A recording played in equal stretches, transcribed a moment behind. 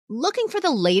Looking for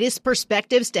the latest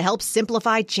perspectives to help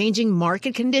simplify changing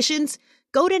market conditions?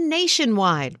 Go to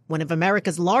Nationwide, one of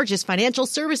America's largest financial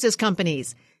services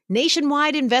companies.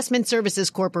 Nationwide Investment Services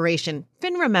Corporation,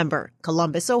 FINRA member,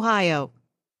 Columbus, Ohio.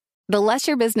 The less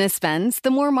your business spends,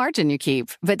 the more margin you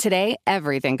keep. But today,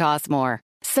 everything costs more.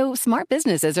 So smart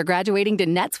businesses are graduating to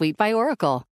NetSuite by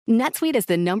Oracle. NetSuite is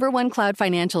the #1 cloud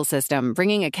financial system,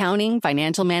 bringing accounting,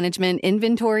 financial management,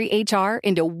 inventory, HR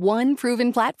into one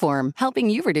proven platform, helping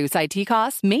you reduce IT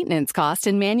costs, maintenance costs,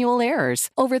 and manual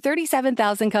errors. Over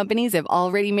 37,000 companies have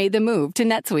already made the move to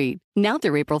NetSuite. Now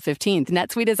through April 15th,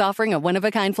 NetSuite is offering a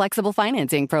one-of-a-kind flexible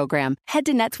financing program. Head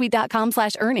to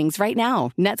netsuite.com/earnings right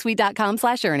now.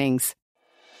 netsuite.com/earnings.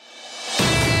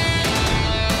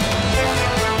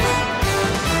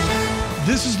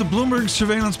 This is the Bloomberg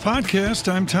Surveillance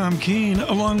Podcast. I'm Tom Keene,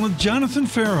 along with Jonathan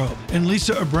Farrow and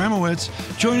Lisa Abramowitz.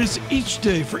 Join us each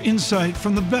day for insight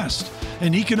from the best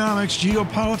in economics,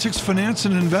 geopolitics, finance,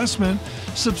 and investment.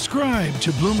 Subscribe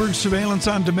to Bloomberg Surveillance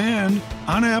on Demand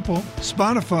on Apple,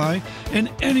 Spotify, and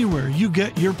anywhere you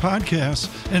get your podcasts.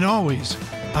 And always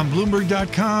on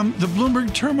Bloomberg.com, the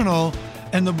Bloomberg Terminal,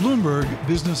 and the Bloomberg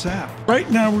Business app.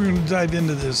 Right now, we're going to dive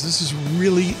into this. This is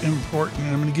really important.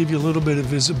 I'm going to give you a little bit of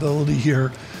visibility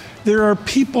here. There are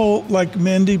people like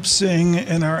Mandeep Singh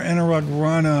and our Anurag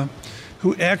Rana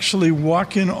who actually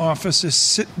walk in offices,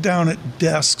 sit down at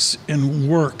desks, and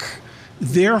work.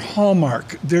 Their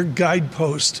hallmark, their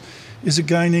guidepost, is a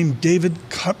guy named David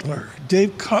Cutler.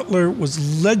 Dave Cutler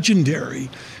was legendary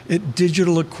at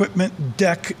Digital Equipment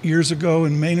DEC years ago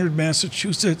in Maynard,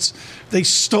 Massachusetts. They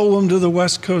stole him to the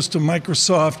West Coast of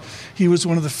Microsoft. He was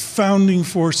one of the founding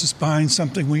forces behind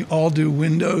something we all do,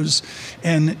 Windows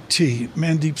NT.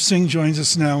 Mandeep Singh joins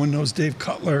us now and knows Dave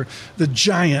Cutler, the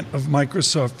giant of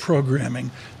Microsoft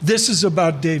programming. This is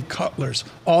about Dave Cutler's.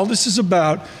 All this is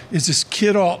about is this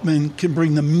kid Altman can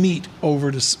bring the meat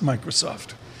over to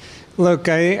Microsoft. Look,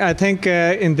 I think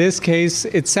in this case,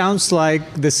 it sounds like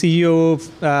the CEO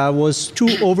was too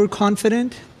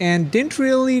overconfident and didn't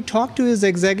really talk to his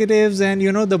executives and,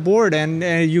 the board. And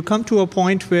you come to a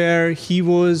point where he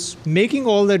was making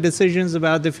all the decisions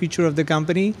about the future of the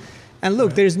company. And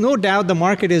look, There's no doubt the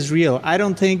market is real. I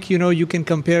don't think, you can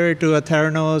compare it to a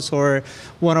Theranos or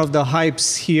one of the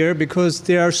hypes here because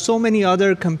there are so many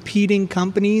other competing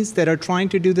companies that are trying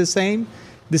to do the same.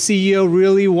 The CEO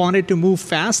really wanted to move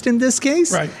fast in this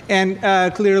case, right. And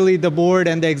clearly the board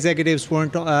and the executives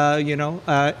weren't,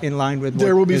 in line with.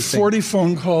 There will be 40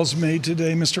 phone calls made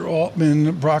today. Mr.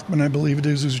 Altman, Brockman, I believe it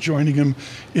is, who's joining him,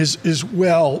 is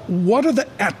well. What are the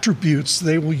attributes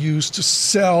they will use to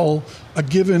sell a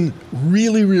given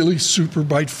really, really super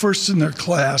byte, first in their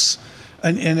class,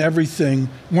 and everything?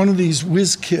 One of these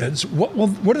whiz kids.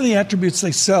 What are the attributes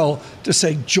they sell to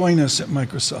say, join us at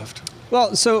Microsoft?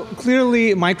 Well, so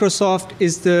clearly Microsoft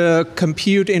is the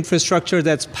compute infrastructure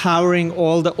that's powering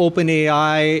all the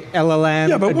OpenAI, LLM development.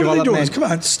 Yeah, but what are they doing? Come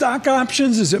on, stock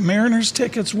options? Is it Mariners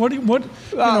tickets? What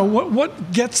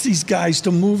gets these guys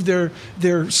to move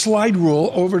their slide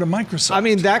rule over to Microsoft? I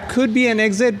mean, that could be an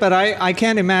exit, but I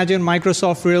can't imagine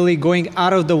Microsoft really going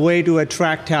out of the way to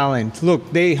attract talent.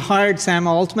 Look, they hired Sam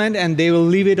Altman, and they will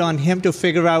leave it on him to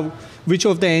figure out which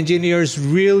of the engineers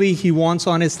really he wants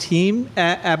on his team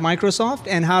at Microsoft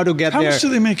and how to get there. How much do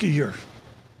they make a year?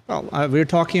 Well, we're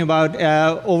talking about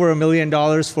over $1 million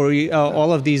for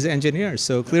all of these engineers.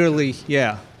 So clearly,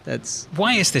 that's...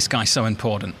 Why is this guy so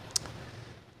important?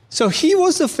 So he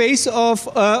was the face of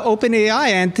OpenAI,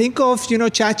 and think of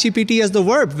ChatGPT as the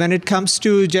verb when it comes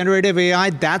to generative AI.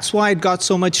 That's why it got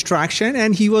so much traction,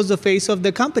 and he was the face of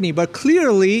the company. But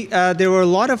clearly, there were a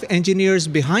lot of engineers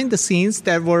behind the scenes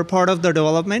that were part of the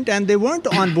development, and they weren't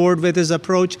on board with his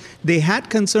approach. They had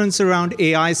concerns around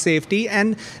AI safety,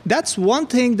 and that's one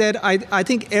thing that I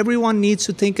think everyone needs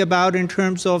to think about in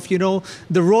terms of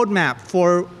the roadmap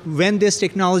for when this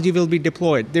technology will be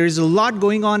deployed. There is a lot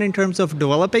going on in terms of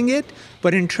developing it,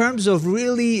 but in terms of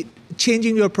really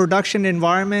changing your production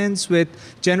environments with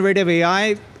generative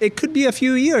AI, it could be a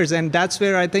few years, and that's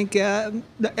where I think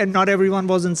not everyone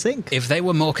was in sync. If they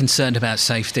were more concerned about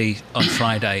safety on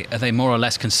Friday, are they more or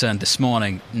less concerned this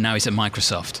morning, now he's at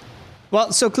Microsoft?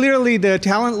 Well, so clearly the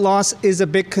talent loss is a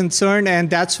big concern, and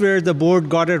that's where the board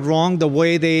got it wrong, the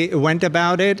way they went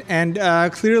about it. And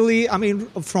clearly, I mean,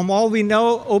 from all we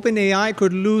know, OpenAI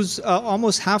could lose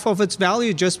almost half of its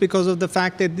value just because of the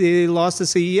fact that they lost the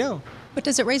CEO. But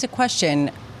does it raise a question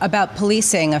about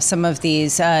policing of some of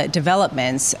these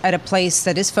developments at a place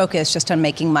that is focused just on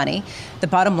making money, the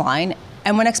bottom line,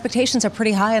 and when expectations are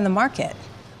pretty high in the market?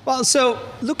 Well, so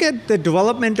look at the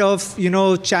development of,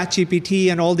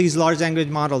 ChatGPT and all these large language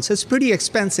models. It's pretty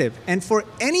expensive. And for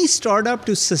any startup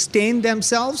to sustain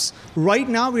themselves, right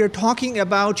now we are talking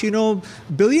about,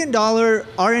 billion-dollar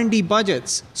R&D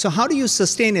budgets. So how do you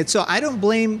sustain it? So I don't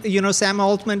blame, Sam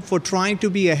Altman for trying to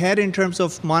be ahead in terms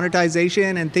of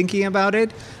monetization and thinking about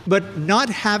it, but not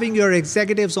having your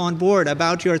executives on board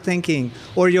about your thinking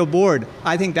or your board,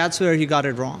 I think that's where he got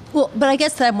it wrong. Well, but I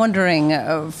guess that I'm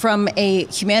wondering from a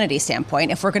humanity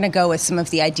standpoint, if we're going to go with some of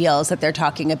the ideals that they're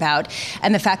talking about,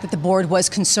 and the fact that the board was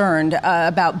concerned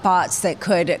about bots that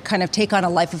could kind of take on a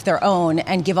life of their own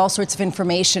and give all sorts of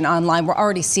information online, we're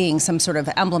already seeing some sort of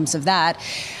emblems of that.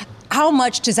 How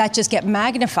much does that just get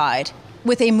magnified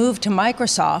with a move to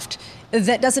Microsoft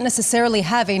that doesn't necessarily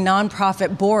have a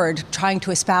nonprofit board trying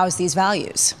to espouse these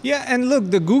values? Yeah, and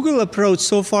look, the Google approach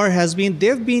so far has been,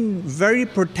 they've been very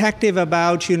protective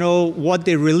about, what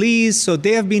they release. So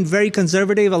they have been very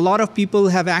conservative. A lot of people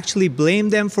have actually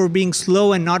blamed them for being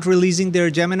slow and not releasing their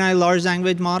Gemini large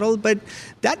language model. But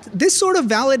this sort of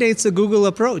validates the Google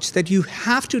approach, that you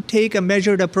have to take a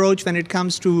measured approach when it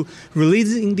comes to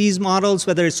releasing these models,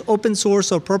 whether it's open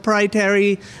source or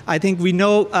proprietary. I think we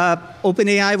know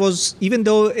OpenAI was, even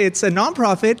though it's a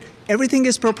nonprofit, everything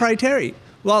is proprietary.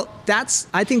 Well,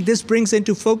 I think this brings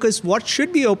into focus what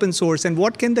should be open source and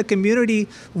what can the community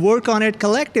work on it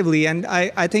collectively. And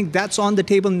I think that's on the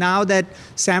table now that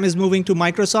Sam is moving to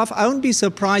Microsoft. I wouldn't be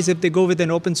surprised if they go with an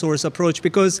open source approach,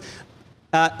 because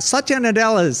Satya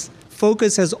Nadella's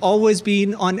focus has always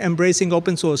been on embracing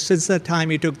open source since the time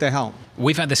he took the helm.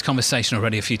 We've had this conversation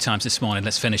already a few times this morning.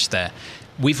 Let's finish there.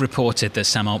 We've reported that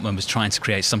Sam Altman was trying to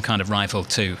create some kind of rival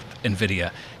to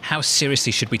NVIDIA. How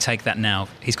seriously should we take that now?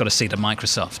 He's got a seat at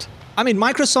Microsoft. I mean,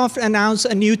 Microsoft announced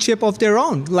a new chip of their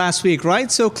own last week,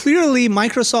 right? So clearly,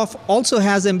 Microsoft also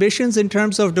has ambitions in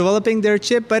terms of developing their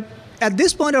chip, but at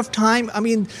this point of time, I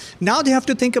mean, now they have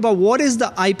to think about what is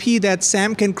the IP that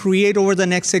Sam can create over the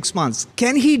next 6 months.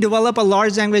 Can he develop a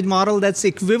large language model that's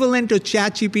equivalent to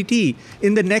ChatGPT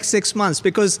in the next 6 months?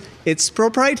 Because it's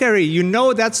proprietary.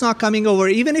 That's not coming over.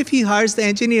 Even if he hires the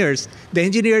engineers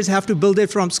have to build it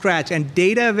from scratch. And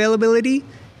data availability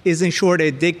is in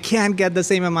shortage. They can't get the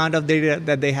same amount of data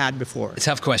that they had before.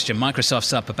 Tough question.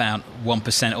 Microsoft's up about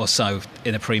 1% or so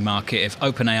in the pre-market. If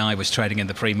OpenAI was trading in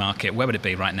the pre-market, where would it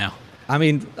be right now? I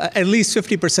mean, at least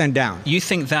 50% down. You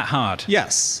think that hard?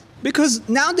 Yes, because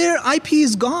now their IP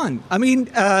is gone. I mean,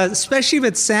 especially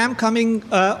with Sam coming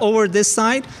over this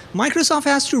side, Microsoft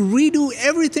has to redo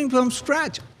everything from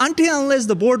scratch unless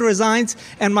the board resigns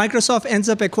and Microsoft ends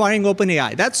up acquiring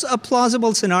OpenAI. That's a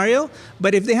plausible scenario,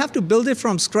 but if they have to build it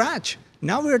from scratch,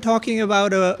 now we're talking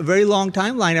about a very long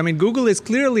timeline. I mean, Google is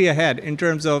clearly ahead in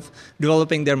terms of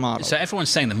developing their model. So everyone's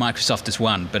saying that Microsoft has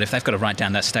won, but if they've got to write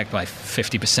down that stack by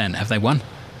 50%, have they won?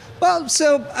 Well,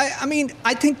 so,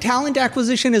 I think talent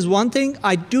acquisition is one thing.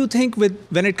 I do think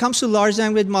when it comes to large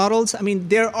language models, I mean,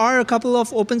 there are a couple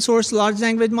of open source large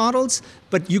language models,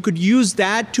 but you could use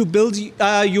that to build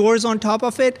yours on top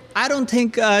of it. I don't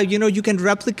think, you can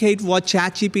replicate what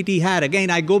ChatGPT had. Again,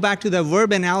 I go back to the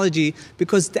verb analogy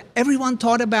because everyone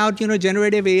thought about,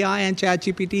 generative AI and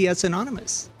ChatGPT as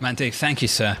synonymous. Mandeep, thank you,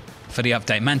 sir, for the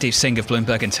update. Mandeep Singh of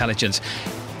Bloomberg Intelligence.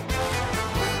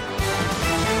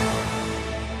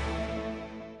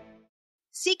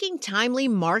 Seeking timely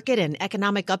market and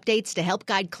economic updates to help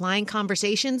guide client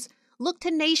conversations? Look to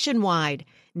Nationwide.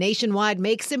 Nationwide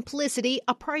makes simplicity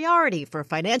a priority for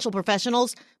financial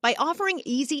professionals by offering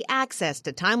easy access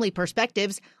to timely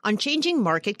perspectives on changing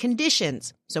market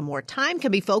conditions, so more time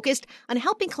can be focused on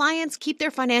helping clients keep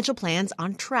their financial plans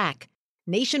on track.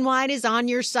 Nationwide is on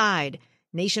your side.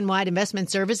 Nationwide Investment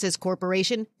Services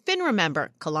Corporation, FINRA member,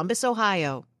 Columbus,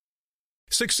 Ohio.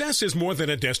 Success is more than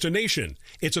a destination.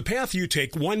 It's a path you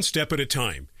take one step at a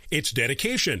time. It's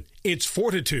dedication, it's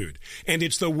fortitude, and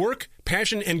it's the work,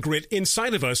 passion, and grit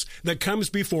inside of us that comes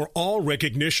before all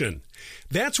recognition.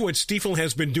 That's what Stifel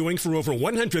has been doing for over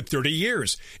 130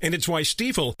 years, and it's why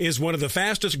Stifel is one of the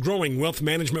fastest growing wealth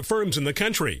management firms in the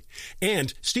country.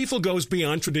 And Stifel goes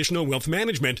beyond traditional wealth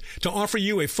management to offer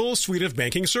you a full suite of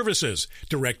banking services,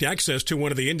 direct access to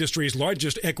one of the industry's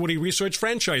largest equity research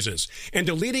franchises, and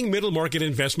a leading middle market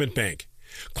investment bank.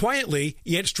 Quietly,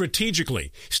 yet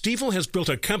strategically, Stifel has built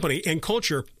a company and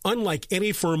culture unlike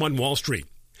any firm on Wall Street.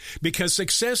 Because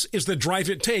success is the drive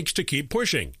it takes to keep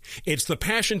pushing. It's the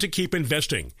passion to keep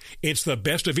investing. It's the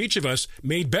best of each of us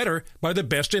made better by the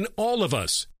best in all of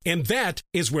us. And that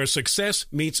is where success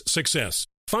meets success.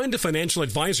 Find a financial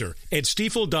advisor at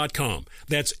Stifel.com.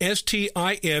 That's Stifel.com.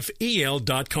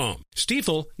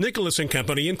 Stifel, Nicholas &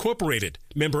 Company, Incorporated.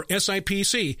 Member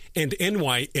SIPC and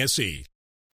NYSE.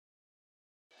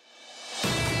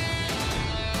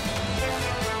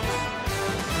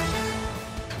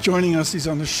 Joining us, he's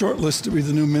on the short list to be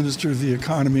the new Minister of the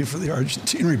Economy for the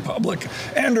Argentine Republic.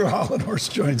 Andrew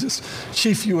Hollenhorst joins us,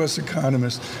 Chief U.S.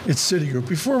 Economist at Citigroup.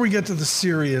 Before we get to the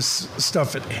serious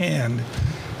stuff at hand,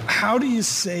 how do you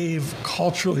save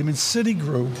culturally? I mean,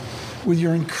 Citigroup, with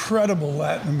your incredible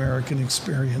Latin American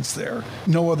experience there,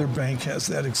 no other bank has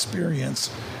that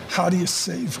experience. How do you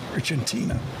save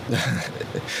Argentina?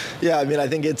 Yeah, I mean, I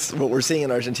think it's what we're seeing in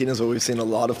Argentina is what we've seen in a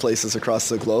lot of places across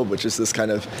the globe, which is this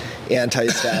kind of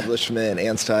anti-establishment,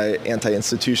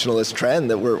 anti-institutionalist trend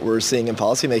that we're seeing in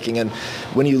policymaking. And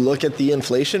when you look at the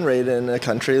inflation rate in a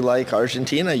country like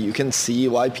Argentina, you can see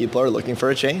why people are looking for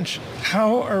a change.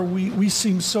 How are we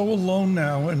seem so alone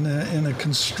now in a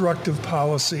constructive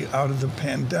policy out of the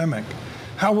pandemic.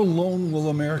 How alone will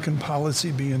American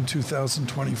policy be in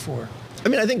 2024? I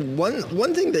mean, I think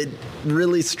one thing that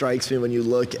really strikes me when you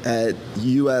look at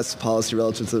U.S. policy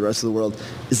relative to the rest of the world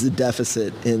is the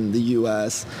deficit in the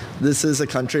U.S. This is a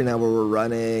country now where we're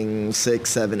running 6,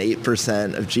 7,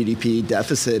 8% of GDP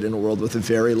deficit in a world with a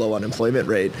very low unemployment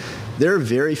rate. There are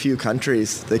very few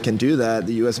countries that can do that.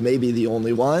 The U.S. may be the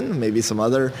only one, maybe some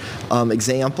other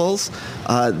examples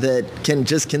that can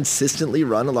just consistently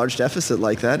run a large deficit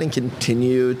like that and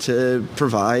continue to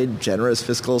provide generous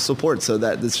fiscal support. So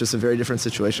that it's just a very different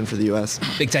situation for the U.S.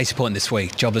 Big data point this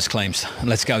week, jobless claims.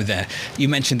 Let's go there. You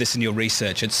mentioned this in your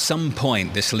research. At some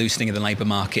point, this loosening of the labour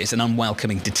market is an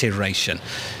unwelcoming deterioration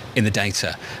in the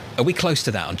data. Are we close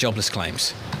to that on jobless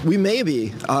claims? We may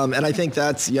be, and I think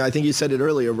I think you said it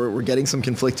earlier, we're getting some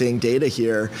conflicting data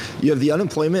here. You have the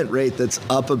unemployment rate that's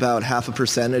up about 0.5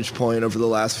 percentage point over the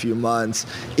last few months.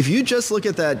 If you just look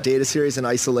at that data series in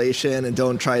isolation and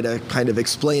don't try to kind of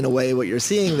explain away what you're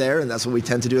seeing there, and that's what we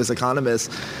tend to do as economists,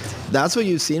 that's what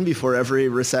you've seen before every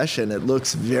recession. It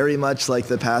looks very much like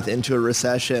the path into a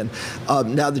recession.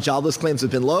 Now, the jobless claims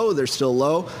have been low. They're still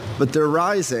low, but they're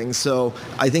rising. So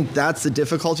I think that's the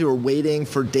difficulty. We're waiting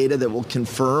for data that will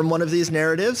confirm one of these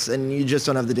narratives, and you just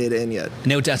don't have the data in yet.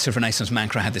 Neil Dutta of Renaissance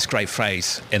Macro had this great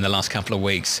phrase in the last couple of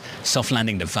weeks, soft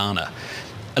landing nirvana.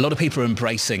 A lot of people are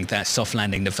embracing that soft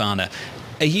landing nirvana.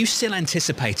 Are you still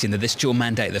anticipating that this dual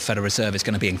mandate of the Federal Reserve is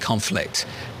going to be in conflict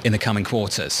in the coming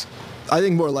quarters? I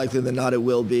think more likely than not it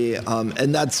will be,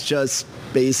 and that's just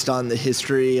based on the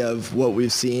history of what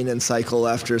we've seen in cycle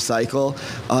after cycle.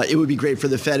 It would be great for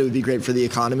the Fed, it would be great for the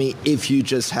economy if you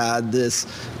just had this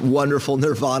wonderful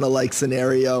nirvana-like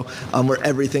scenario where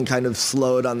everything kind of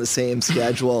slowed on the same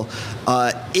schedule.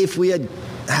 If we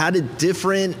had a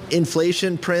different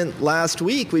inflation print last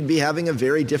week, we'd be having a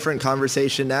very different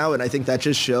conversation now. And I think that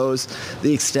just shows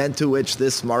the extent to which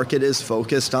this market is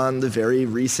focused on the very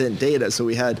recent data. So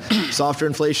we had softer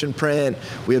inflation print.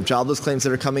 We have jobless claims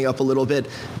that are coming up a little bit.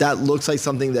 That looks like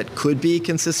something that could be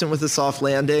consistent with a soft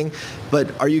landing.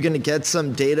 But are you going to get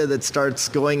some data that starts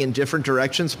going in different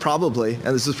directions? Probably.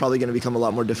 And this is probably going to become a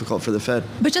lot more difficult for the Fed.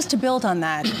 But just to build on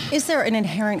that, is there an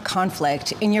inherent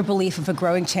conflict in your belief of a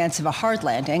growing chance of a hard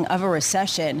landing, of a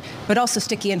recession, but also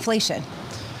sticky inflation?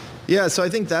 Yeah, so I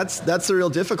think that's the real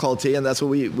difficulty, and that's what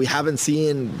we haven't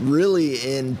seen really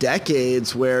in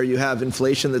decades, where you have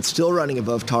inflation that's still running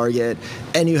above target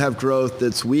and you have growth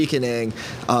that's weakening.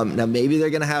 Now, maybe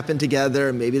they're going to happen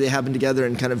together. Maybe they happen together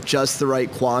in kind of just the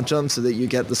right quantum so that you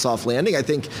get the soft landing. I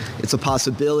think it's a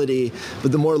possibility,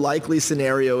 but the more likely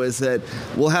scenario is that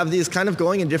we'll have these kind of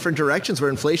going in different directions where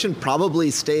inflation probably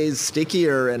stays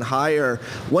stickier and higher.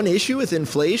 One issue with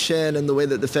inflation and the way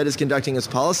that the Fed is conducting its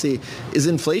policy is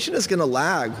inflation is going to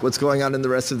lag what's going on in the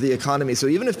rest of the economy. So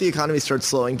even if the economy starts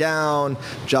slowing down,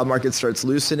 job market starts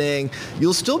loosening,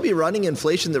 you'll still be running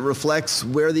inflation that reflects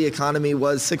where the economy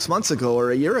was 6 months ago or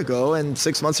a year ago, and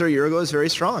 6 months or a year ago is very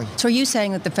strong. So are you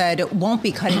saying that the Fed won't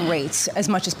be cutting rates as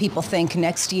much as people think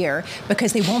next year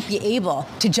because they won't be able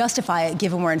to justify it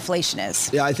given where inflation is?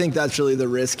 Yeah, I think that's really the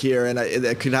risk here, and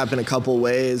it could happen a couple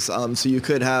ways. So you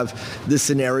could have this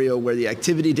scenario where the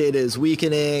activity data is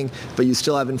weakening, but you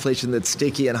still have inflation that's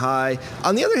sticky and high.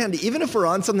 On the other hand, even if we're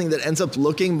on something that ends up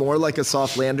looking more like a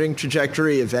soft landing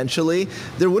trajectory eventually,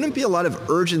 there wouldn't be a lot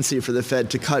of urgency for the Fed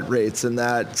to cut rates in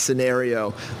that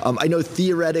scenario. I know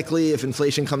theoretically if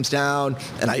inflation comes down,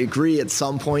 and I agree at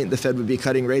some point the Fed would be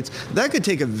cutting rates, that could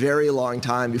take a very long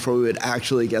time before we would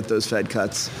actually get those Fed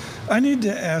cuts. I need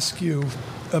to ask you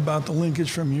about the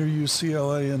linkage from your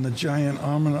UCLA and the giant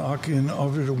almanac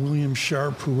over to William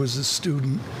Sharp, who was a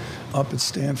student up at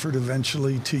Stanford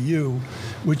eventually, to you,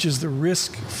 which is the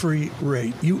risk-free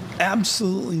rate. You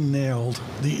absolutely nailed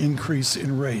the increase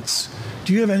in rates.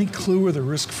 Do you have any clue where the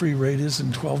risk-free rate is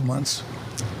in 12 months?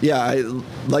 Yeah,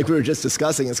 like we were just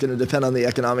discussing, it's going to depend on the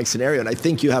economic scenario. And I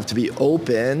think you have to be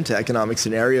open to economic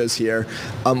scenarios here.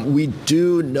 We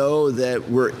do know that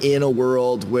we're in a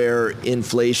world where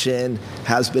inflation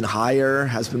has been higher,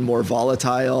 has been more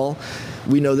volatile.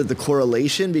 We know that the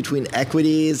correlation between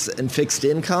equities and fixed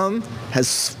income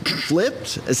has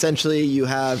flipped. Essentially, you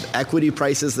have equity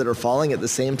prices that are falling at the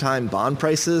same time bond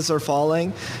prices are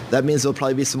falling. That means there'll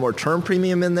probably be some more term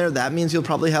premium in there. That means you'll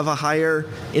probably have a higher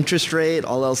interest rate,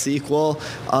 all else equal.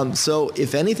 So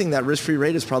if anything, that risk-free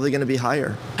rate is probably going to be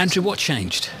higher. Andrew, what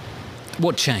changed?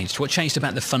 What changed? What changed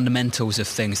about the fundamentals of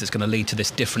things that's going to lead to this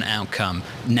different outcome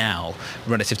now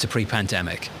relative to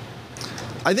pre-pandemic?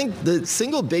 I think the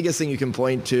single biggest thing you can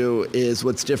point to is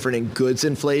what's different in goods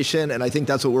inflation, and I think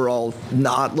that's what we're all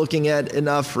not looking at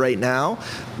enough right now,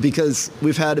 because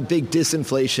we've had a big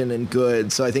disinflation in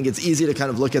goods. So I think it's easy to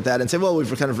kind of look at that and say, well, we've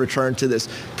kind of returned to this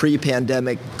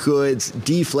pre-pandemic goods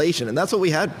deflation, and that's what we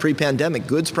had pre-pandemic.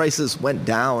 Goods prices went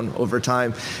down over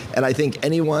time, and I think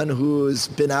anyone who's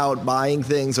been out buying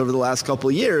things over the last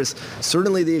couple of years,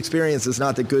 certainly the experience is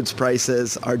not that goods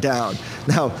prices are down.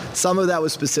 Now, some of that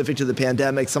was specific to the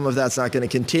pandemic. Some of that's not going to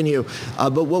continue.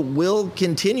 But what will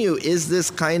continue is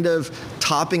this kind of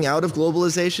topping out of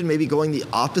globalization, maybe going the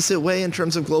opposite way in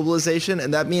terms of globalization.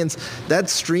 And that means that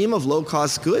stream of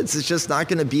low-cost goods is just not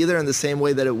going to be there in the same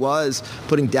way that it was,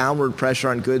 putting downward pressure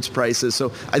on goods prices.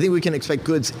 So I think we can expect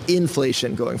goods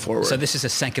inflation going forward. So this is a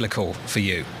secular call for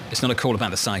you. It's not a call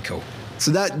about the cycle. So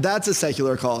that's a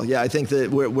secular call. Yeah, I think that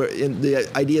we're in the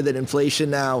idea that inflation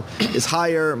now is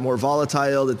higher, more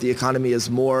volatile, that the economy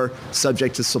is more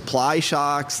subject to supply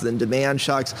shocks than demand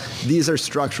shocks. These are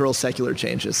structural secular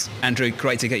changes. Andrew,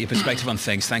 great to get your perspective on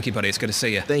things. Thank you, buddy. It's good to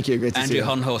see you. Thank you. Great to see you.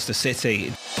 Andrew Honhorst, the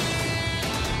City.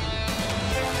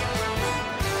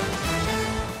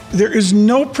 There is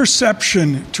no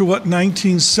perception to what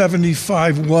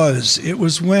 1975 was. It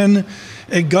was when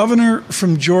a governor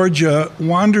from Georgia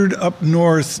wandered up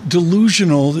north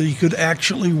delusional that he could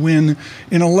actually win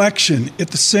an election.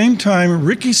 At the same time,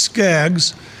 Ricky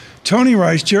Skaggs, Tony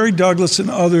Rice, Jerry Douglas, and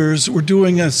others were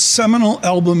doing a seminal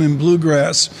album in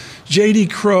bluegrass, J.D.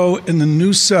 Crowe in the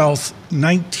New South,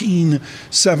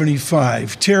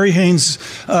 1975. Terry Haynes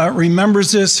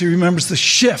remembers this. He remembers the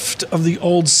shift of the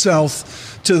Old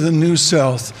South to the New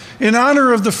South. In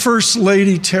honor of the First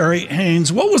Lady, Terry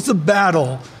Haynes, what was the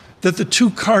battle that the two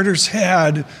Carters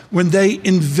had when they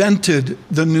invented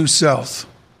the New South?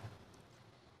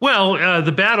 Well,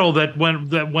 the battle that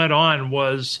went on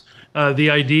was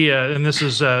the idea, and this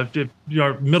is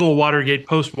middle Watergate,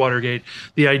 post Watergate,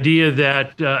 the idea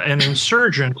that an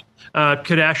insurgent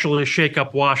could actually shake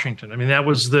up Washington. I mean, that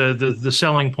was the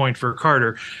selling point for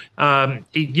Carter.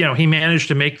 He managed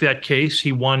to make that case.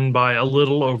 He won by a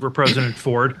little over President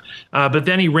Ford. But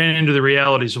then he ran into the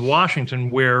realities of Washington,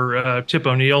 where Tip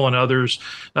O'Neill and others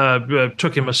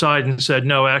took him aside and said,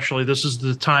 no, actually, this is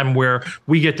the time where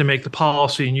we get to make the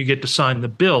policy and you get to sign the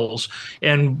bills.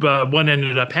 And what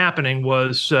ended up happening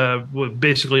was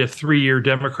basically a 3-year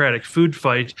Democratic food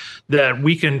fight that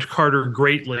weakened Carter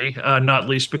greatly, not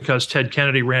least because Ted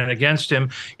Kennedy ran against him,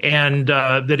 and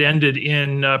that ended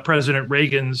in President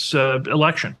Reagan's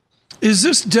election. Is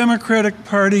this Democratic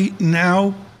Party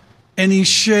now any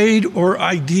shade or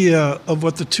idea of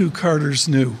what the two Carters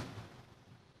knew?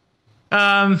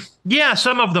 Yeah,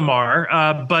 some of them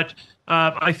are, but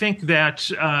I think that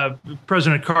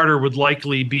President Carter would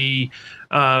likely be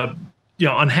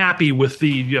unhappy with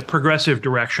the progressive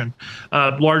direction,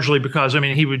 largely because,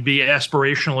 he would be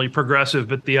aspirationally progressive,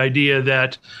 but the idea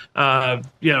that,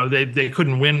 they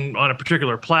couldn't win on a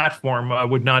particular platform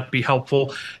would not be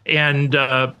helpful. And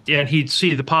he'd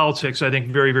see the politics, I think,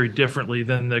 very, very differently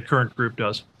than the current group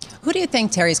does. Who do you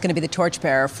think, Terry, is going to be the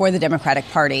torchbearer for the Democratic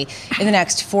Party in the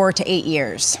next 4 to 8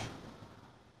 years?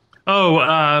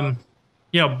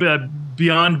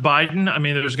 Beyond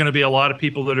Biden, there's going to be a lot of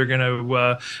people that are going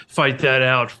to fight that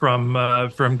out, from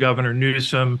Governor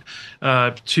Newsom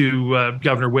to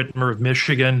Governor Whitmer of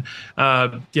Michigan.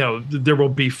 There will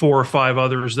be 4 or 5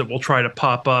 others that will try to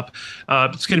pop up.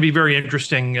 It's going to be very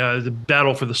interesting, the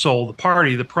battle for the soul of the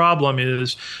party. The problem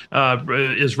is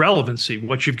relevancy.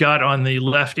 What you've got on the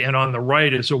left and on the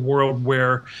right is a world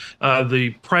where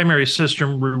the primary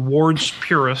system rewards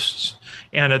purists,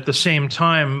 and at the same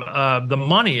time, the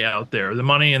money out there, the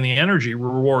money and the energy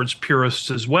rewards purists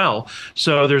as well.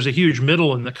 So there's a huge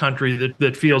middle in the country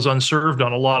that feels unserved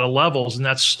on a lot of levels. And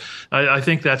I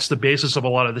think that's the basis of a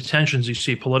lot of the tensions you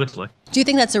see politically. Do you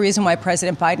think that's the reason why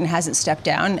President Biden hasn't stepped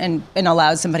down and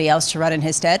allowed somebody else to run in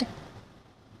his stead?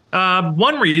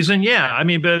 One reason, yeah.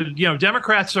 But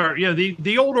Democrats are,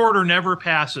 the old order never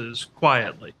passes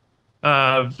quietly.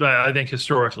 I think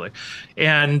historically.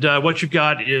 And what you've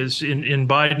got is in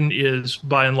Biden is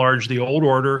by and large the old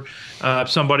order,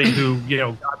 somebody who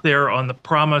got there on the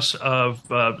promise of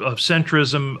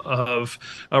centrism, of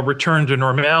a return to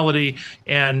normality,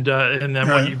 and then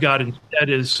what you've got instead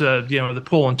is the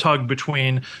pull and tug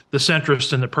between the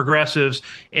centrists and the progressives,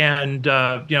 and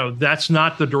that's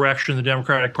not the direction the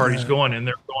Democratic Party's going in.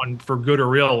 They're going for good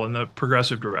or ill in the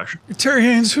progressive direction. Terry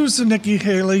Haynes, who's the Nikki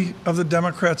Haley of the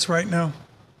Democrats right now?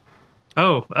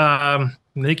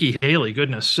 Nikki Haley,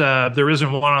 goodness, there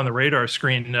isn't one on the radar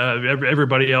screen.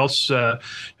 Everybody else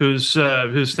who's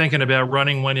thinking about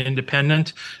running went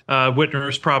independent. Whitner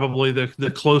is probably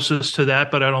the closest to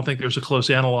that, but I don't think there's a close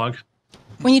analog.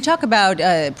 When you talk about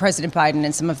President Biden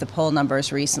and some of the poll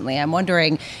numbers recently, I'm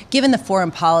wondering, given the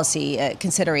foreign policy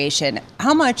consideration,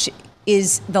 how much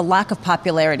is the lack of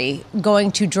popularity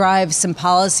going to drive some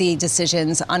policy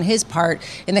decisions on his part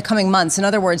in the coming months? In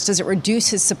other words, does it reduce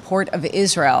his support of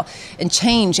Israel and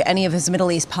change any of his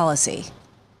Middle East policy?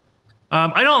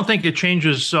 I don't think it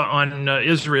changes on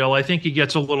Israel. I think he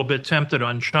gets a little bit tempted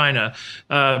on China.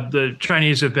 The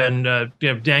Chinese have been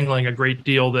dangling a great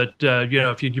deal that,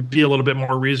 if you'd be a little bit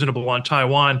more reasonable on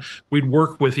Taiwan, we'd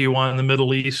work with you on the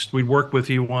Middle East. We'd work with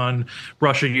you on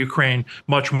Russia, Ukraine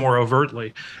much more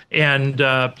overtly. And,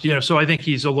 so I think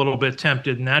he's a little bit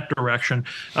tempted in that direction.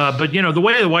 But, the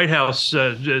way the White House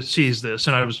sees this,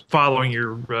 and I was following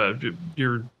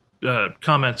your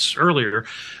comments earlier,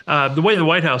 the way the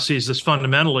White House sees this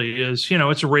fundamentally is,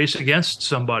 it's a race against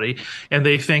somebody, and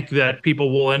they think that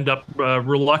people will end up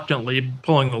reluctantly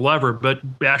pulling the lever, but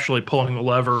actually pulling the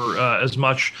lever as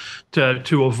much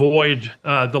to avoid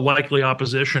the likely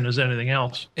opposition as anything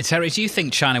else. Terry, do you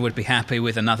think China would be happy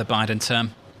with another Biden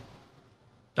term?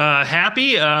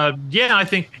 Happy? Yeah, I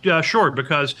think sure,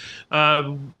 because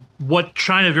what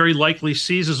China very likely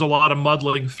sees is a lot of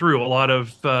muddling through, a lot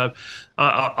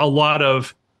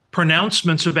of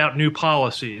pronouncements about new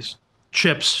policies,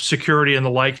 chips, security, and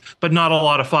the like, but not a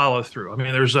lot of follow through. I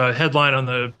mean, there's a headline on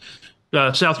the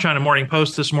South China Morning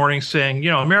Post this morning saying,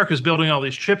 America's building all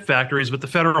these chip factories, but the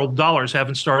federal dollars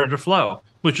haven't started to flow,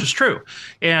 which is true.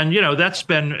 And, that's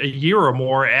been a year or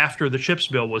more after the CHIPS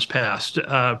bill was passed.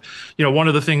 One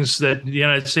of the things that the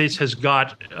United States has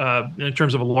got in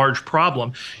terms of a large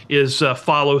problem is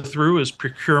follow through, is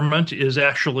procurement, is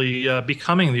actually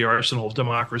becoming the arsenal of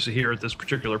democracy here at this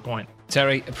particular point.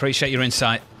 Terry, appreciate your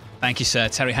insight. Thank you, sir.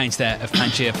 Terry Haynes there of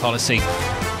Pangea Policy.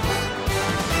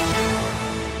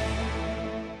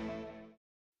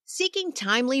 Seeking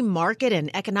timely market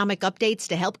and economic updates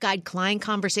to help guide client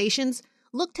conversations?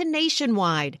 Look to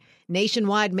Nationwide.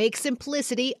 Nationwide makes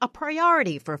simplicity a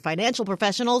priority for financial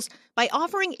professionals by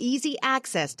offering easy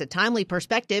access to timely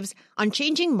perspectives on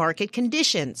changing market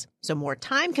conditions, so more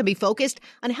time can be focused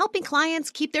on helping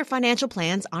clients keep their financial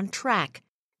plans on track.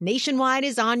 Nationwide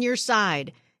is on your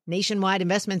side. Nationwide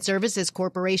Investment Services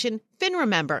Corporation, FINRA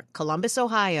member, Columbus,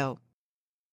 Ohio.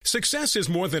 Success is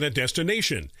more than a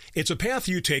destination. It's a path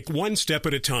you take one step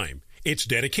at a time. It's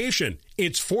dedication,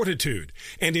 it's fortitude,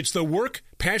 and it's the work,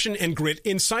 passion, and grit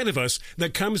inside of us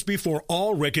that comes before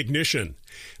all recognition.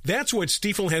 That's what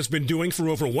Stifel has been doing for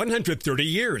over 130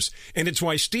 years, and it's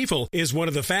why Stifel is one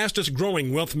of the fastest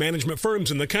growing wealth management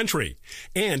firms in the country.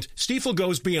 And Stifel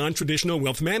goes beyond traditional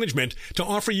wealth management to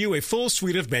offer you a full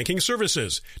suite of banking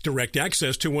services, direct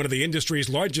access to one of the industry's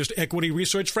largest equity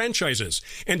research franchises,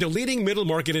 and a leading middle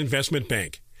market investment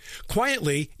bank.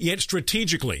 Quietly, yet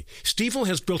strategically, Stifel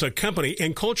has built a company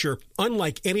and culture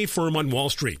unlike any firm on Wall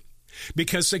Street.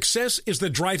 Because success is the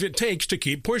drive it takes to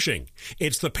keep pushing.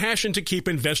 It's the passion to keep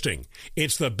investing.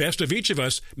 It's the best of each of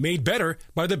us made better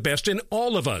by the best in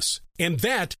all of us. And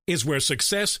that is where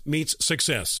success meets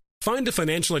success. Find a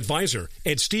financial advisor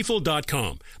at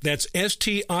Stifel.com. That's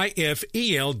Stifel.com.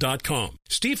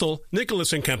 Stifel,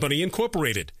 Nicholas & Company,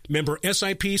 Incorporated. Member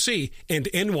SIPC and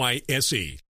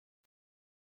NYSE.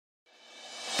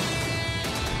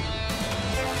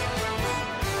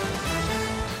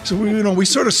 So we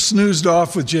sort of snoozed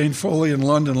off with Jane Foley in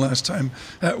London last time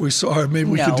that we saw her. Maybe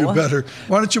we could do better.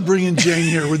 Why don't you bring in Jane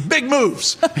here with big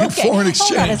moves in foreign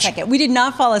exchange? Hold on a second. We did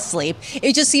not fall asleep.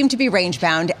 It just seemed to be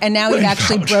range-bound, and now we've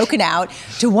actually broken out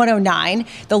to 109.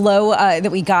 The low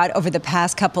that we got over the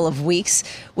past couple of weeks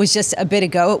was just a bit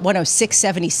ago at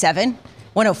 106.77.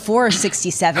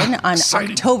 104.67 on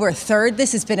October 3rd.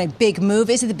 This has been a big move.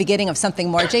 Is it the beginning of something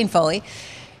more? Jane Foley.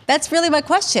 That's really my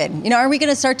question. Are we going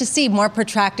to start to see more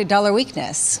protracted dollar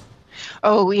weakness?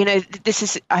 Oh, this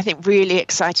is, I think, really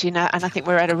exciting, and I think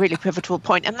we're at a really pivotal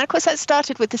point. And of course, that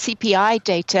started with the CPI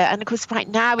data. And of course, right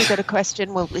now we've got a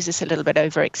question, well, is this a little bit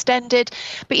overextended?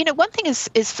 But, one thing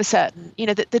is for certain,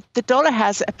 that the dollar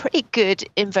has a pretty good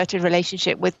inverted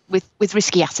relationship with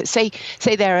risky assets. Say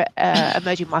they're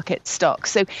emerging market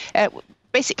stocks. So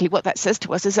basically what that says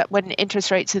to us is that when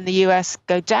interest rates in the US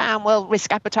go down, well,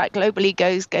 risk appetite globally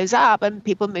goes up and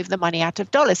people move the money out of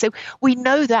dollars. So we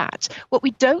know that. What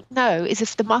we don't know is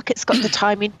if the market's got the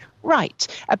timing right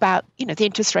about, the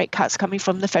interest rate cuts coming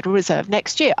from the Federal Reserve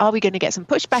next year. Are we going to get some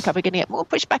pushback? Are we going to get more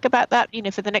pushback about that,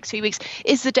 for the next few weeks?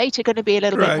 Is the data going to be a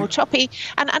little bit more choppy?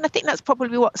 And I think that's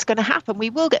probably what's going to happen.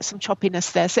 We will get some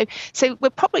choppiness there. So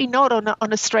we're probably not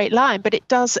on a straight line, but it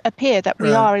does appear that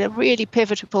we are at a really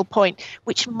pivotal point,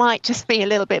 which might just be a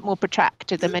little bit more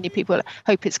protracted than many people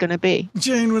hope it's going to be.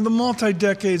 Jane, with the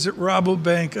multi-decades at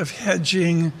Rabobank of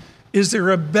hedging, is there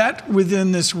a bet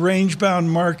within this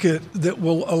range-bound market that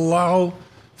will allow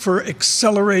for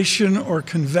acceleration or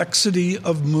convexity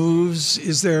of moves?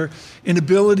 Is there an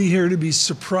ability here to be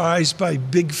surprised by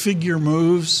big figure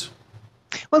moves?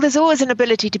 Well, there's always an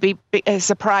ability to be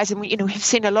surprised, and we've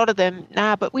seen a lot of them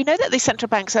now. But we know that these central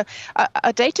banks are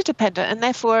data dependent, and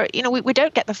therefore, we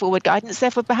don't get the forward guidance.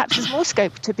 Therefore, perhaps there's more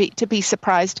scope to be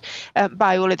surprised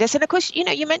by all of this. And of course,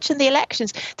 you mentioned the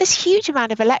elections. There's a huge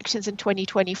amount of elections in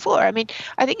 2024. I mean,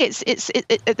 I think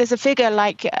there's a figure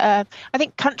like I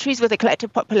think countries with a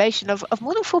collective population of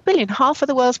more than 4 billion, half of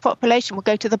the world's population will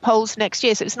go to the polls next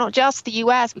year. So it's not just the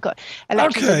US. We've got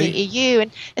elections in the EU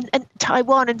and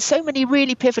Taiwan and so many really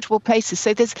pivotal places.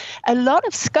 So there's a lot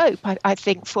of scope, I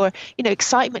think, for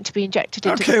excitement to be injected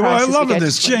into the price. Okay, well, I love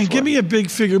this. Jane, give me a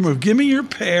big figure move. Give me your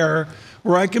pair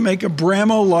where I can make a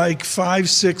Bramo-like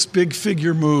 5-6 big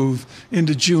figure move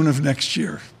into June of next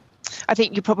year. I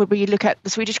think you probably look at the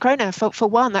Swedish krona for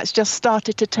one. That's just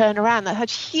started to turn around. That had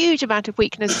a huge amount of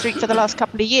weakness for the last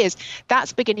couple of years.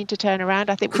 That's beginning to turn around.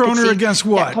 I think we krona against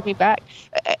what? Coming back,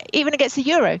 even against the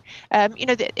euro.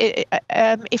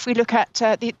 If we look at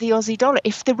the Aussie dollar,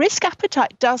 if the risk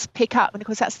appetite does pick up, and of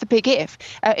course that's the big if,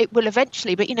 it will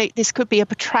eventually. But this could be a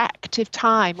protractive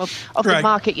time of the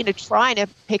market, trying to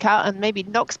pick out and maybe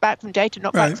knocks back from data,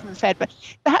 knock back from the Fed. But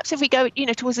perhaps if we go,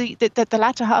 towards the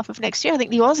latter half of next year, I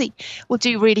think the Aussie will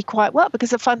do really quite well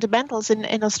because the fundamentals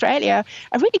in Australia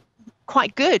are really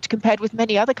quite good compared with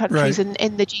many other countries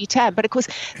in the G10. But of course,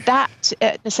 that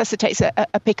necessitates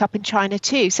a pickup in China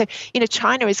too. So,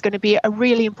 China is going to be a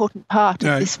really important part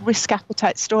of this risk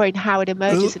appetite story and how it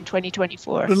emerges in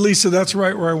 2024. But Lisa, that's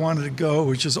right where I wanted to go,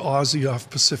 which is Aussie off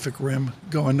Pacific Rim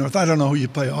going north. I don't know who you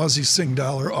play, Aussie, Sing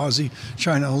Dollar, Aussie,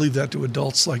 China. I'll leave that to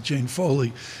adults like Jane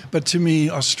Foley. But to me,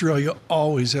 Australia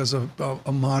always has a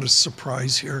modest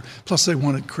surprise here. Plus, they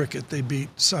wanted cricket. They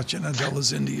beat Sachin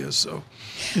Adela's India. So,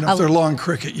 if they're long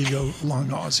cricket, you go long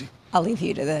Aussie. I'll leave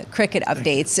you to the cricket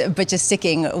updates, but just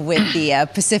sticking with the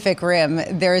Pacific Rim,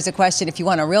 there is a question, if you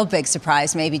want a real big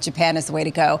surprise, maybe Japan is the way to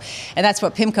go. And that's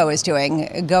what PIMCO is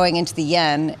doing, going into the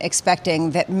yen,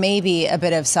 expecting that maybe a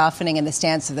bit of softening in the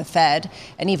stance of the Fed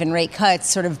and even rate cuts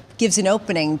sort of gives an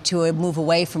opening to a move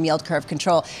away from yield curve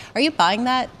control. Are you buying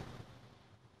that?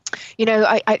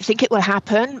 I think it will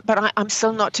happen, but I'm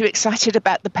still not too excited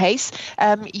about the pace.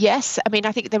 Yes, I mean,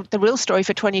 I think the real story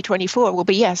for 2024 will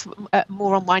be,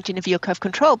 more unwinding of yield curve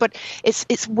control, but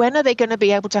it's when are they going to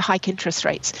be able to hike interest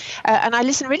rates? And I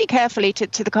listened really carefully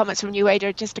to the comments from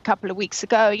Ueda just a couple of weeks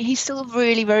ago. He's still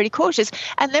really, very cautious.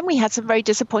 And then we had some very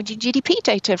disappointing GDP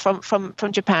data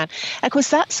from Japan. And of course,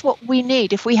 that's what we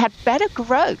need. If we had better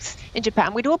growth in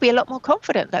Japan, we'd all be a lot more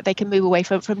confident that they can move away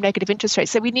from negative interest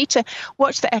rates. So we need to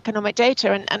watch the economic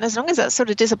data. And as long as that's sort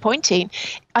of disappointing,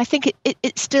 I think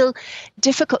it's still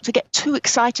difficult to get too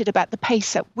excited about the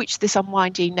pace at which this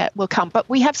unwinding will come. But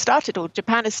we have started, or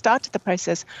Japan has started the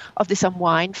process of this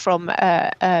unwind from,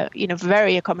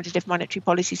 very accommodative monetary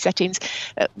policy settings.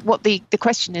 What the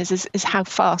question is how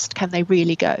fast can they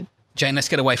really go? Jane, let's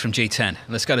get away from G10.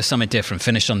 Let's go to something different.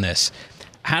 Finish on this.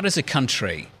 How does a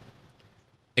country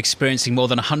experiencing more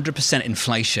than 100%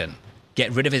 inflation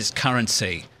get rid of its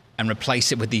currency and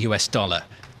replace it with the US dollar?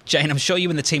 Jane, I'm sure you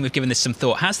and the team have given this some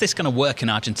thought. How's this going to work in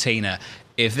Argentina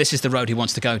if this is the road he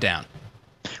wants to go down?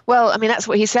 Well, I mean, that's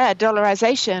what he said,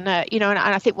 dollarization, and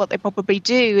I think what they probably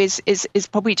do is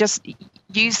probably just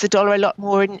use the dollar a lot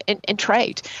more in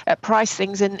trade, price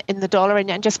things in the dollar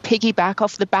and just piggyback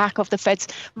off the back of the Fed's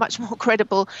much more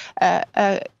credible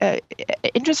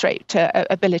interest rate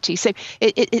ability. So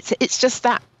it's just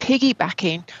that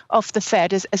piggybacking off the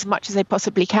Fed as much as they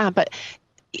possibly can. But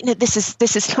this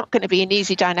is not going to be an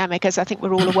easy dynamic, as I think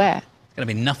we're all aware. There's going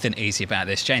to be nothing easy about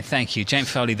this. Jane, thank you. Jane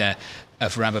Foley there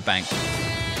of Rabobank.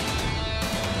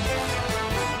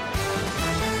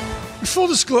 full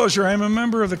disclosure, I'm a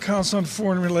member of the Council on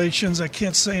Foreign Relations. I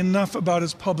can't say enough about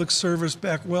his public service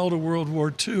back well to World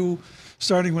War II,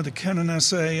 starting with the Kennan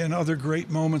essay and other great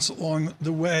moments along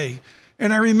the way.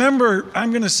 And I remember,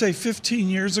 I'm going to say 15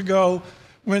 years ago,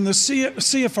 when the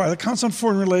CFR, the Council on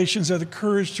Foreign Relations, had the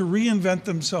courage to reinvent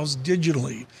themselves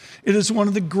digitally. It is one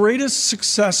of the greatest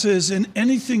successes in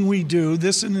anything we do,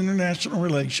 this in international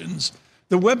relations.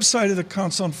 The website of the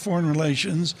Council on Foreign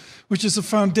Relations, which is the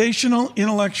foundational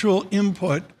intellectual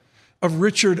input of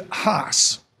Richard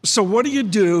Haass. So what do you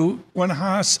do when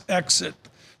Haass exits?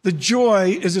 The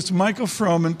joy is it's Michael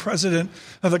Froman, president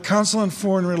of the Council on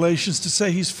Foreign Relations, to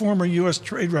say he's former U.S.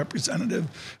 trade representative,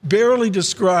 barely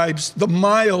describes the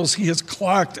miles he has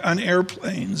clocked on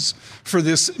airplanes for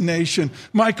this nation.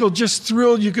 Michael, just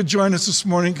thrilled you could join us this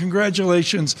morning.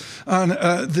 Congratulations on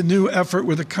the new effort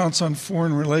with the Council on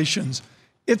Foreign Relations.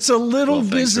 It's a little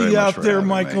busy out there,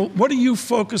 Michael. What are you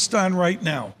focused on right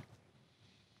now?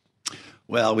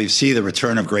 Well, we see the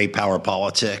return of great power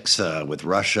politics with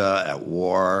Russia at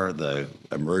war, the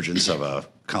emergence of a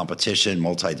competition,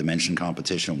 multi-dimension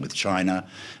competition with China.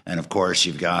 And of course,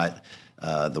 you've got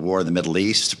the war in the Middle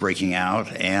East breaking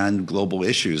out and global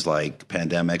issues like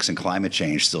pandemics and climate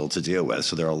change still to deal with.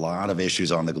 So there are a lot of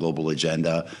issues on the global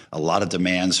agenda, a lot of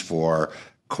demands for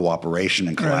cooperation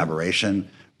and collaboration. Right.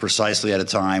 Precisely at a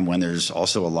time when there's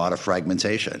also a lot of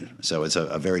fragmentation. So it's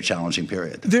a very challenging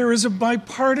period. There is a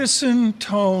bipartisan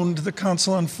tone to the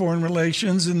Council on Foreign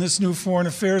Relations in this new Foreign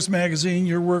Affairs magazine,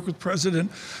 your work with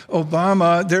President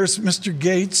Obama. There's Mr.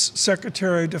 Gates,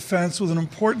 Secretary of Defense, with an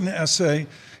important essay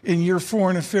in your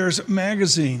Foreign Affairs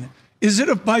magazine. Is it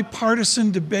a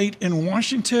bipartisan debate in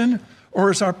Washington,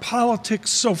 or is our politics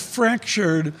so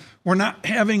fractured we're not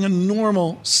having a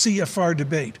normal CFR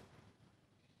debate?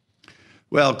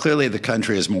 Well, clearly the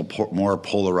country is more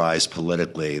polarized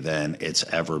politically than it's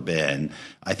ever been.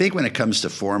 I think when it comes to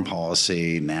foreign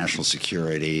policy, national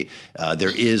security,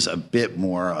 there is a bit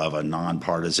more of a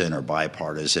nonpartisan or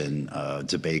bipartisan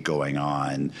debate going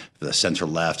on. The center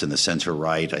left and the center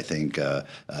right, I think,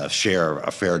 share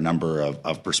a fair number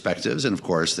of perspectives. And of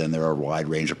course, then there are a wide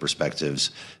range of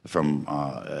perspectives from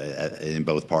in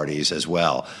both parties as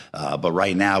well. But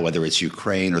right now, whether it's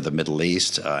Ukraine or the Middle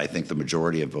East, I think the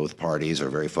majority of both parties are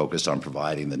very focused on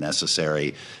providing the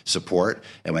necessary support.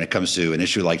 And when it comes to an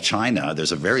issue like China,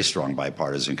 there's a very strong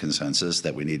bipartisan consensus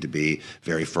that we need to be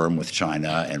very firm with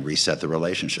China and reset the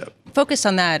relationship. Focused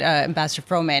on that, Ambassador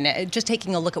Froman, just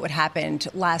taking a look at what happened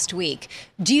last week,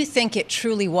 do you think it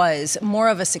truly was more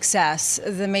of a success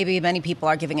than maybe many people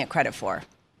are giving it credit for?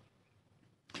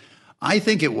 I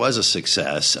think it was a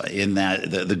success in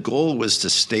that the goal was to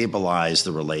stabilize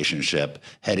the relationship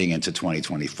heading into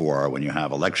 2024 when you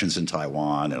have elections in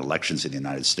Taiwan and elections in the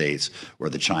United States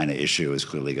where the China issue is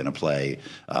clearly going to play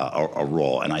a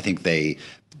role. And I think they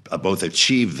both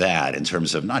achieved that in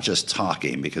terms of not just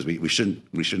talking, because we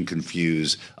shouldn't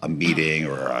confuse a meeting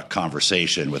or a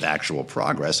conversation with actual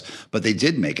progress, but they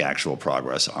did make actual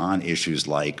progress on issues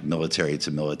like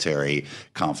military-to-military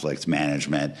conflict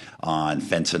management, on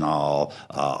fentanyl,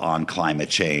 on climate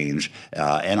change,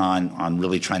 and on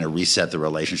really trying to reset the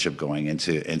relationship going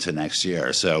into next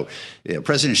year. So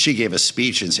President Xi gave a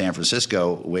speech in San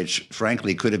Francisco, which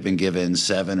frankly could have been given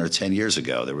 7 or 10 years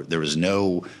ago. There was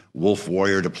no wolf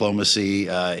warrior diplomacy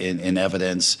in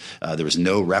evidence. There was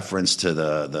no reference to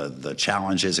the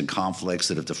challenges and conflicts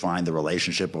that have defined the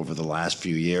relationship over the last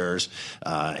few years.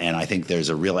 And I think there's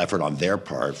a real effort on their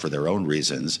part, for their own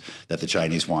reasons, that the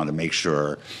Chinese want to make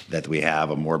sure that we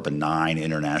have a more benign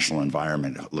international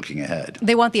environment looking ahead.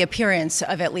 They want the appearance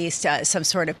of at least some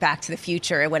sort of back to the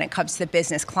future when it comes to the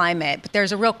business climate. But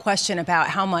there's a real question about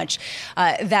how much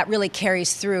that really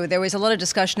carries through. There was a lot of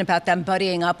discussion about them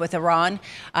buddying up with Iran,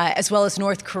 as well as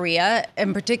North Korea,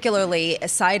 and particularly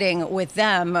siding with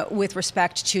them with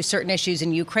respect to certain issues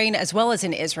in Ukraine as well as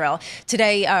in Israel.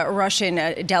 Today,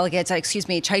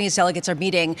 Chinese delegates are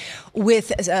meeting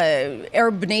with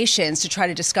Arab nations to try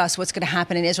to discuss what's going to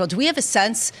happen in Israel. Do we have a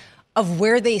sense of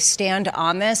where they stand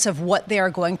on this, of what they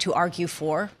are going to argue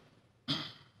for?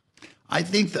 I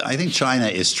think China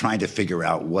is trying to figure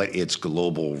out what its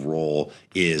global role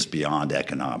is beyond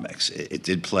economics. It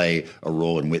did play a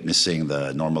role in witnessing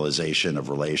the normalization of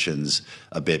relations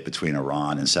a bit between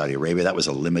Iran and Saudi Arabia. That was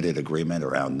a limited agreement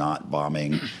around not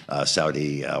bombing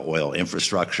Saudi oil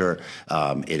infrastructure.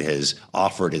 It has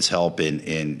offered its help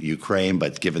in Ukraine,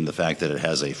 but given the fact that it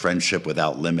has a friendship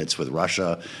without limits with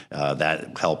Russia,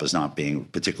 that help is not being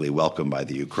particularly welcomed by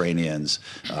the Ukrainians.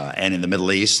 And in the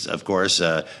Middle East, of course,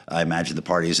 I imagine the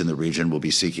parties in the region will be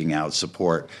seeking out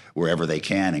support wherever they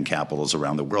can in capitals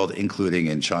around the world, including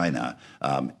in China.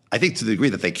 I think to the degree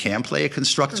that they can play a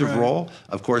constructive role,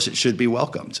 of course, it should be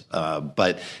welcomed.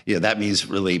 But that means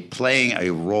really playing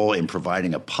a role in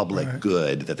providing a public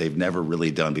good that they've never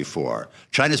really done before.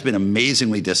 China's been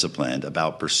amazingly disciplined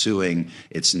about pursuing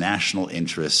its national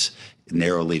interests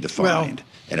narrowly defined.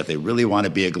 And if they really want to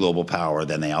be a global power,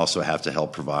 then they also have to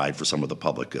help provide for some of the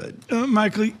public good.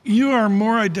 Michael, you are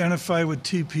more identified with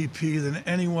TPP than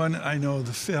anyone I know.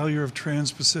 The failure of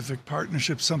Trans-Pacific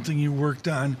Partnership, something you worked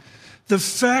on. The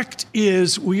fact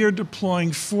is we are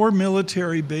deploying 4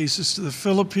 military bases to the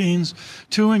Philippines,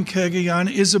 2 in Cagayan,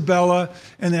 Isabela,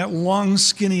 and that long,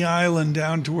 skinny island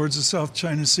down towards the South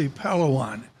China Sea,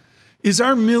 Palawan. Is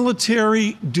our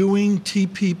military doing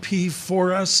TPP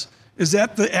for us? Is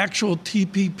that the actual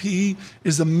TPP?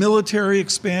 Is the military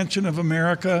expansion of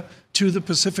America to the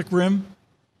Pacific Rim?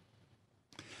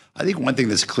 I think one thing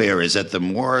that's clear is that the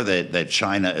more that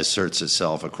China asserts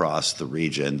itself across the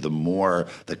region, the more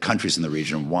the countries in the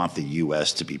region want the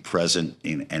U.S. to be present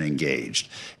and engaged.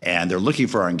 And they're looking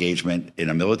for our engagement in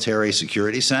a military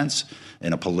security sense,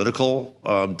 in a political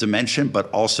dimension,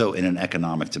 but also in an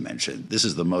economic dimension. This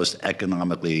is the most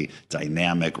economically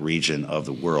dynamic region of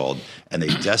the world, and they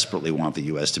desperately want the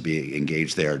U.S. to be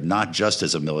engaged there, not just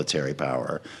as a military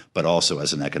power, but also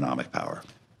as an economic power.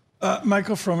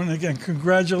 Michael Froman, again,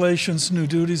 congratulations, new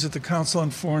duties at the Council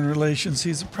on Foreign Relations.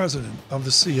 He's the president of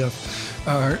the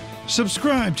CF.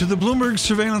 Subscribe to the Bloomberg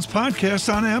Surveillance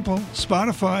Podcast on Apple,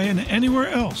 Spotify, and anywhere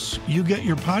else you get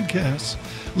your podcasts.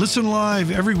 Listen live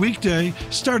every weekday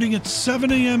starting at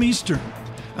 7 a.m. Eastern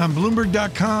on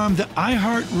Bloomberg.com, the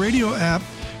iHeartRadio app,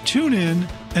 TuneIn,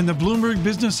 and the Bloomberg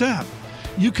Business app.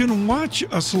 You can watch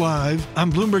us live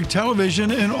on Bloomberg Television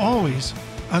and always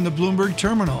on the Bloomberg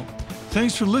Terminal.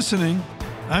 Thanks for listening.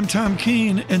 I'm Tom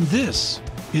Keene, and this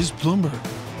is Bloomberg.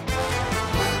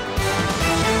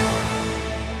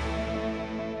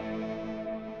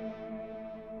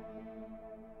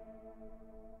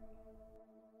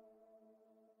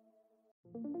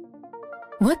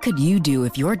 What could you do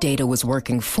if your data was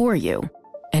working for you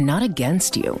and not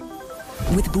against you?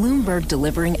 With Bloomberg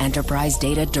delivering enterprise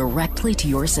data directly to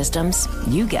your systems,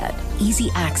 you get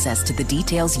easy access to the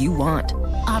details you want,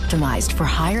 optimized for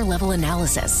higher-level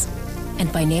analysis,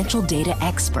 and financial data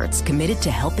experts committed to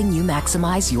helping you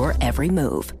maximize your every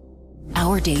move.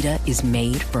 Our data is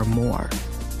made for more,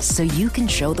 so you can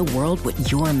show the world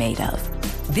what you're made of.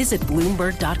 Visit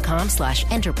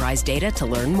Bloomberg.com/enterprise data to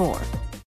learn more.